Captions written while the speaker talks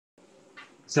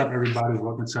What's up, everybody?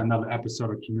 Welcome to another episode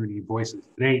of Community Voices.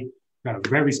 Today, we got a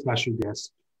very special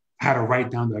guest. I had to write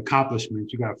down the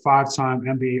accomplishments. You got five-time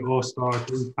NBA All-Star,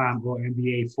 three-time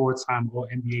All-NBA, four-time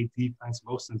All-NBA Defense,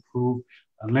 Most Improved,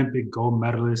 Olympic gold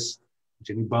medalist,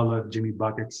 Jimmy Butler, Jimmy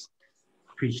Buckets.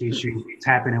 Appreciate you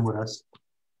tapping in with us.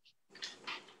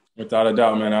 Without a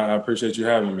doubt, man. I appreciate you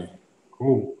having me.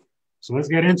 Cool. So let's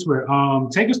get into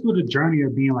it. Take us through the journey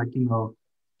of being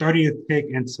 30th pick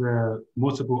into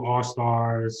multiple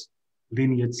All-Stars,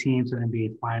 leading your team to the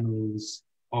NBA Finals,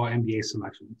 all NBA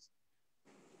selections.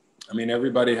 I mean,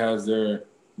 everybody has their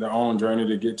own journey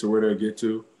to get to where they get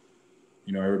to.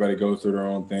 You know, everybody goes through their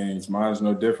own things. Mine's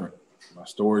no different. My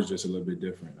story is just a little bit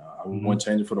different. I wouldn't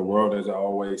change it for the world, as I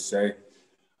always say.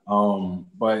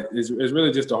 But it's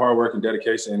really just the hard work and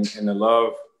dedication and the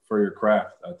love for your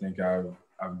craft. I think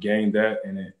I've gained that,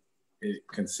 and it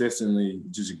consistently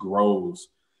just grows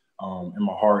in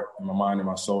my heart, in my mind, and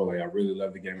my soul. Like, I really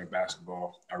love the game of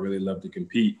basketball. I really love to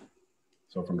compete.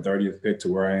 So from 30th pick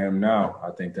to where I am now,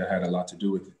 I think that had a lot to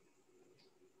do with it.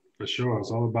 For sure. It's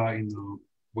all about,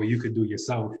 what you could do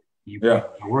yourself. You put in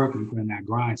that work and you put in that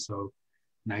grind. So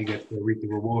now you get to reap the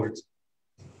rewards.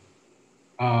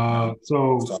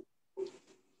 So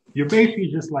you're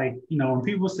basically just like, when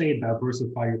people say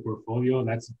diversify your portfolio,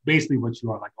 that's basically what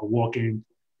you are, like a walk-in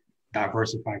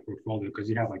diversified portfolio, because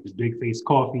you have like this big face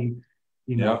coffee,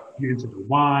 you're into the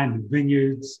wine, the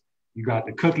vineyards, you got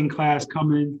the cooking class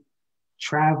coming,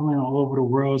 traveling all over the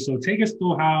world. So take us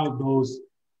through how those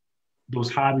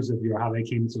hobbies of yours, how they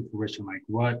came into fruition, like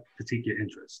what piqued your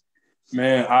interest?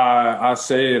 Man, I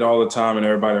say it all the time, and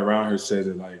everybody around here says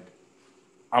it, like,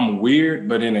 I'm weird,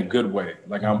 but in a good way.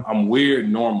 Like, I'm weird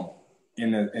normal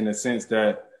in the sense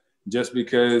that just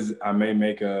because I may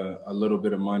make a little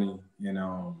bit of money,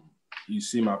 you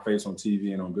see my face on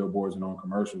TV and on billboards and on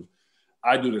commercials,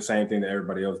 I do the same thing that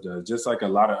everybody else does, just like a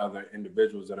lot of other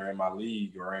individuals that are in my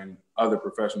league or in other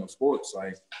professional sports,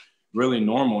 like really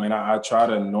normal. And I try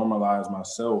to normalize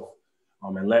myself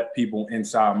and let people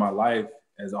inside my life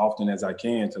as often as I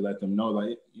can to let them know,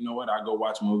 like, you know what, I go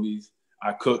watch movies,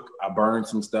 I cook, I burn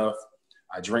some stuff,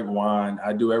 I drink wine,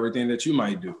 I do everything that you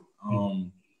might do.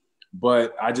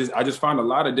 But I just find a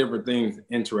lot of different things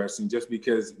interesting just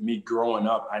because me growing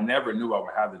up, I never knew I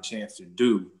would have the chance to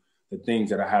do the things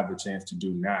that I have the chance to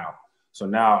do now. So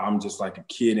now I'm just like a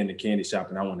kid in a candy shop,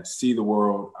 and I want to see the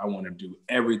world. I want to do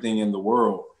everything in the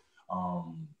world.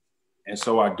 And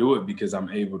so I do it because I'm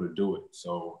able to do it.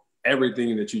 So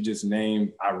everything that you just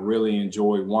named, I really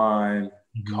enjoy: wine,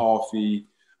 coffee.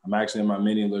 I'm actually in my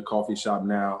mini little coffee shop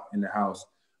now in the house.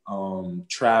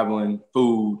 Traveling,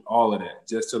 food, all of that,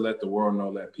 just to let the world know,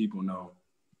 let people know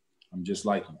I'm just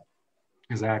like you.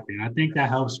 Exactly. And I think that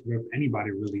helps with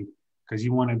anybody, really, because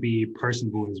you want to be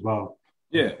personable as well.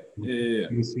 Yeah.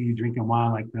 You see you drinking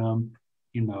wine like them,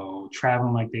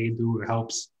 traveling like they do, it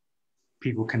helps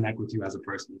people connect with you as a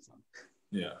person. So.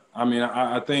 Yeah. I mean,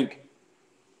 I think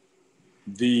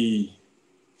the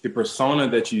persona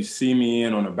that you see me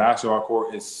in on a basketball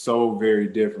court is so very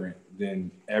different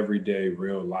than everyday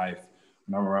real life.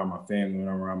 When I'm around my family, when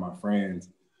I'm around my friends,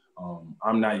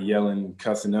 I'm not yelling,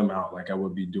 cussing them out like I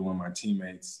would be doing my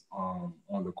teammates on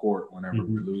the court whenever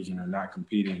we're losing or not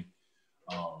competing.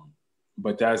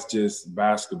 But that's just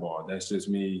basketball. That's just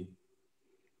me,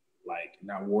 like,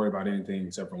 not worried about anything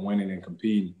except for winning and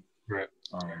competing. Right.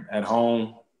 At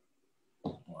home,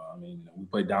 well, I mean, we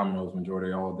play dominoes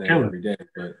majority all day, every day.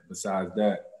 But besides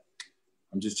that,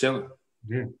 I'm just chilling.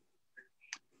 Yeah.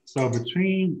 So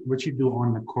between what you do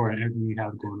on the court and everything you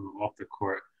have going on off the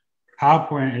court, how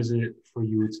important is it for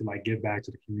you to give back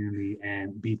to the community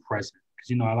and be present?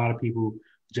 Because, a lot of people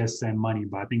just send money,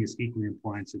 but I think it's equally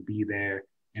important to be there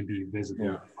and be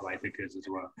visible for the kids as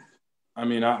well. I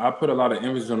mean, I put a lot of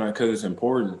emphasis on that because it's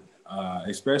important,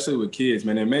 especially with kids,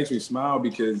 man. It makes me smile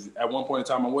because at one point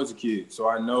in time I was a kid. So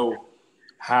I know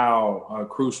how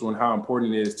crucial and how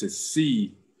important it is to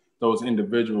see those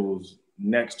individuals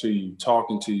next to you,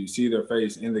 talking to you, see their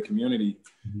face in the community,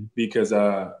 because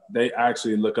they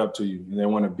actually look up to you and they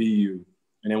want to be you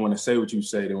and they want to say what you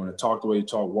say. They want to talk the way you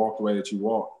talk, walk the way that you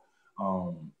walk.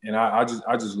 And I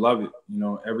just love it.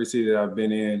 Every city that I've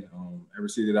been in, every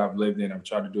city that I've lived in, I've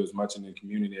tried to do as much in the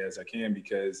community as I can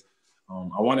because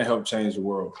I want to help change the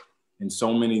world in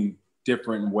so many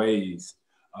different ways.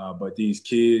 But these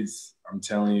kids, I'm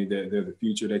telling you, that they're the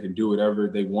future. They can do whatever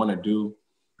they want to do.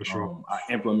 For sure. I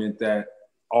implement that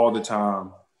all the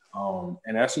time.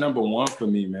 And that's number one for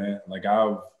me, man. Like,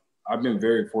 I've been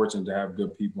very fortunate to have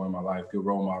good people in my life, good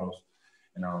role models.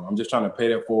 And I'm just trying to pay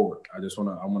that forward. I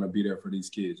want to be there for these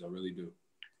kids. I really do.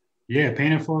 Yeah,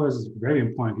 paying it forward is very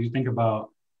important. You think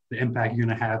about the impact you're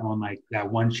gonna have on like that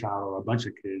one child or a bunch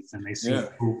of kids, and they see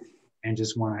you and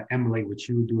just want to emulate what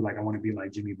you do. Like, I want to be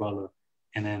like Jimmy Butler,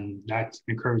 and then that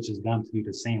encourages them to do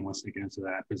the same once they get into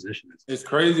that position. It's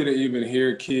crazy to even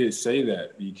hear kids say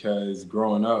that, because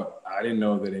growing up, I didn't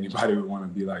know that anybody would want to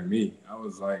be like me. I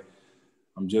was like,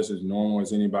 I'm just as normal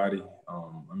as anybody.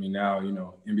 I mean, now, you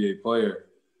know, NBA player,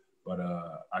 but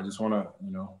I just want to,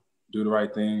 you know, do the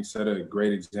right thing, set a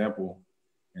great example,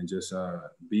 and just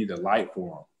be the light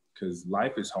for them, because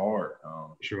life is hard.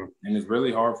 Sure. And it's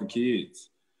really hard for kids.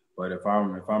 But if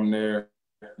I'm there,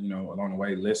 you know, along the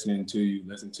way, listening to you,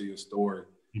 listen to your story,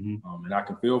 and I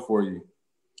can feel for you,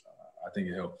 I think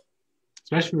it helps.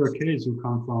 Especially for kids who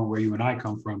come from where you and I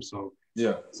come from. So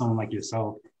yeah, someone like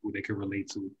yourself who they can relate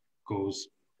to goes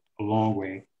a long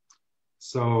way.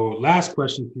 So last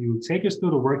question for you. Take us through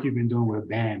the work you've been doing with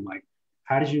BAM. Like,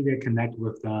 how did you get connected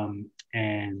with them?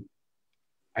 And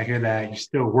I hear that you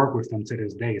still work with them to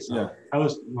this day. So tell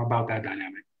us about that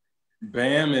dynamic.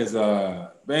 BAM is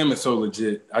so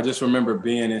legit. I just remember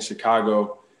being in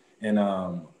Chicago and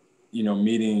you know,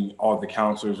 meeting all the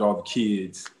counselors, all the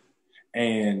kids,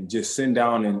 and just sitting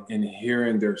down and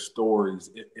hearing their stories.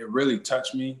 It really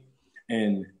touched me.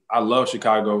 And I love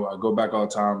Chicago. I go back all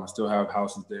the time. I still have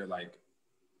houses there. Like,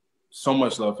 so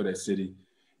much love for that city.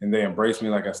 And they embrace me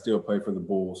like I still play for the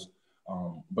Bulls.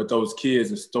 But those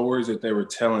kids, the stories that they were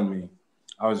telling me,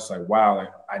 I was just like, wow,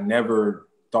 like, I never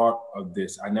thought of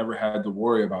this. I never had to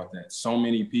worry about that. So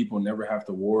many people never have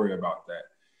to worry about that.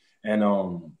 And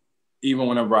even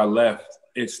whenever I left,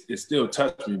 it still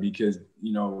touched me, because,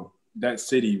 you know, that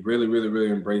city really, really,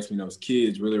 really embraced me. Those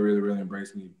kids really, really, really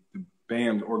embraced me. The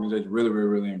BAM organization really, really,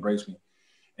 really embraced me.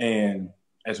 And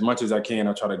as much as I can,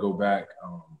 I try to go back,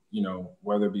 you know,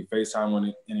 whether it be FaceTime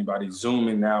with anybody,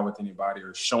 Zooming now with anybody,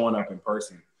 or showing up in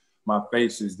person. My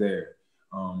face is there.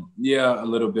 Yeah, a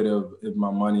little bit of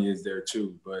my money is there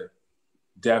too, but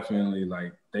definitely,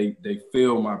 like, they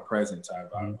feel my presence.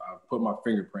 I've put my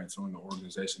fingerprints on the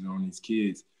organization, on these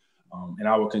kids, and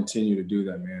I will continue to do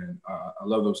that, man. I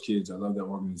love those kids. I love that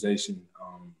organization,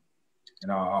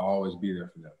 and I'll always be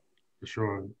there for them. For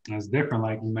sure. And it's different,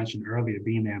 like you mentioned earlier,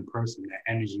 being there in person, that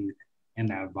energy and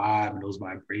that vibe and those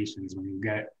vibrations. When you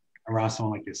get around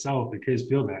someone like yourself, the kids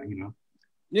feel that, you know?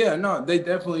 Yeah, no, they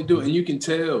definitely do. And you can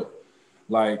tell.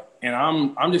 Like, and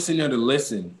I'm just in there to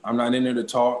listen. I'm not in there to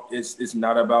talk. It's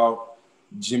not about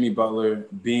Jimmy Butler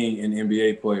being an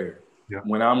NBA player. Yeah.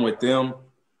 When I'm with them,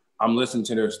 I'm listening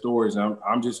to their stories. And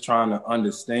I'm just trying to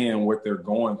understand what they're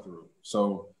going through.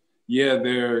 So yeah,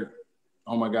 they're,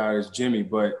 oh my God, it's Jimmy.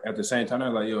 But at the same time, they're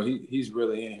like, yo, he's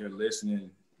really in here listening.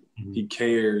 He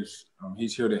cares.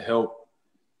 He's here to help.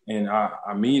 And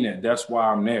I mean it. That's why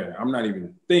I'm there. I'm not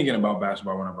even thinking about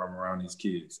basketball whenever I'm around these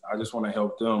kids. I just want to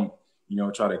help them, you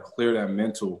know, try to clear that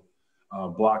mental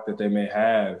block that they may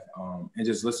have, and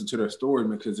just listen to their stories,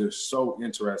 because they're so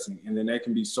interesting. And then they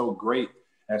can be so great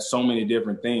at so many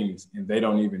different things, and they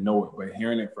don't even know it. But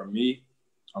hearing it from me,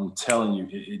 I'm telling you,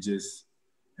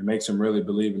 it makes them really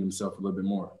believe in themselves a little bit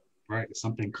more. Right.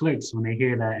 Something clicks when they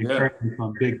hear that encouragement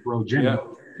from Big Bro Jimmy.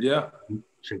 Yeah.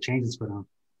 It changes for them.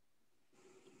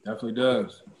 Definitely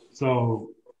does.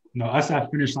 So, you know, us at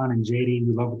Finish Line and JD,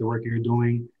 we love the work you're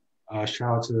doing.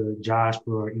 Shout out to Josh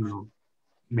for, you know,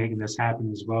 making this happen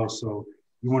as well. So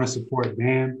you want to support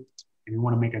BAM, and you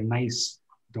want to make a nice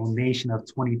donation of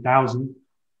 $20,000.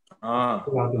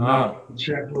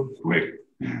 Check real quick.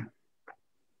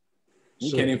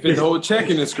 You can't even fit the whole check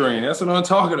in the screen. That's what I'm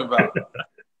talking about.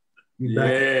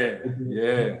 Yeah.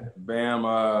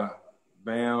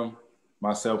 BAM,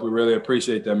 myself, we really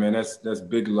appreciate that, man. That's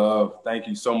big love. Thank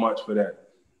you so much for that.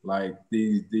 Like,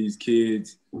 these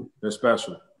kids, they're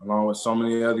special, along with so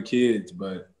many other kids,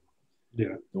 but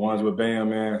the ones with BAM,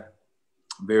 man,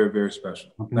 very, very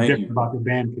special. Thank you. About the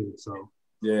BAM kids, so.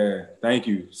 Yeah, thank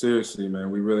you. Seriously,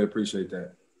 man, we really appreciate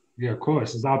that. Yeah, of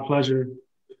course. It's our pleasure.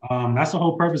 That's the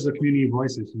whole purpose of Community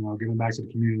Voices, you know, giving back to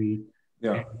the community,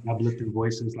 uplifting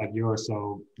voices like yours,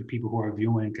 so the people who are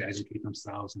viewing can educate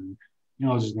themselves and, you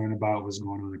know, just learn about what's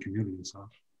going on in the community. So,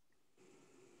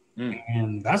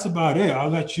 and that's about it. I'll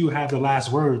let you have the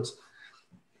last words.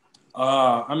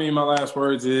 I mean, my last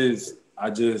words is I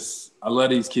love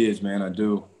these kids, man. I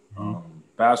do.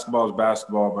 Basketball is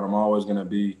basketball, but I'm always going to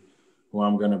be who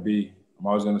I'm going to be. I'm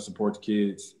always going to support the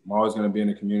kids. I'm always going to be in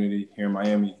the community here in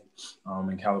Miami,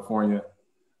 in California,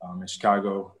 in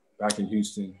Chicago, back in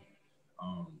Houston.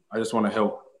 I just want to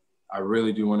help. I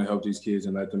really do want to help these kids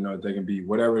and let them know that they can be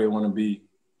whatever they want to be.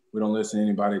 We don't listen to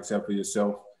anybody except for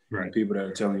yourself and people that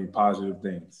are telling you positive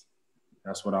things.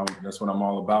 That's what I'm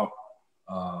all about.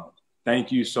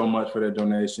 Thank you so much for that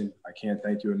donation. I can't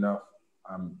thank you enough.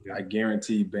 I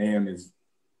guarantee Bam is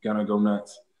gonna go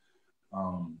nuts.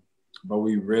 But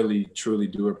we really, truly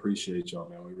do appreciate y'all,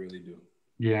 man. We really do.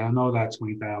 Yeah, I know that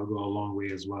 20,000 will go a long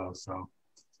way as well. So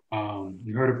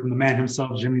you heard it from the man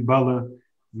himself, Jimmy Butler.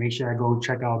 Make sure I go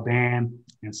check out Bam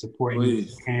and support him if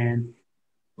you can.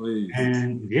 Please.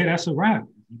 And yeah, that's a wrap.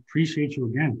 Appreciate you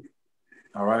again.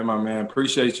 All right, my man.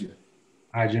 Appreciate you.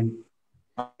 All right, Jim.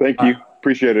 Thank you.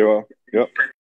 Appreciate it all. Yep.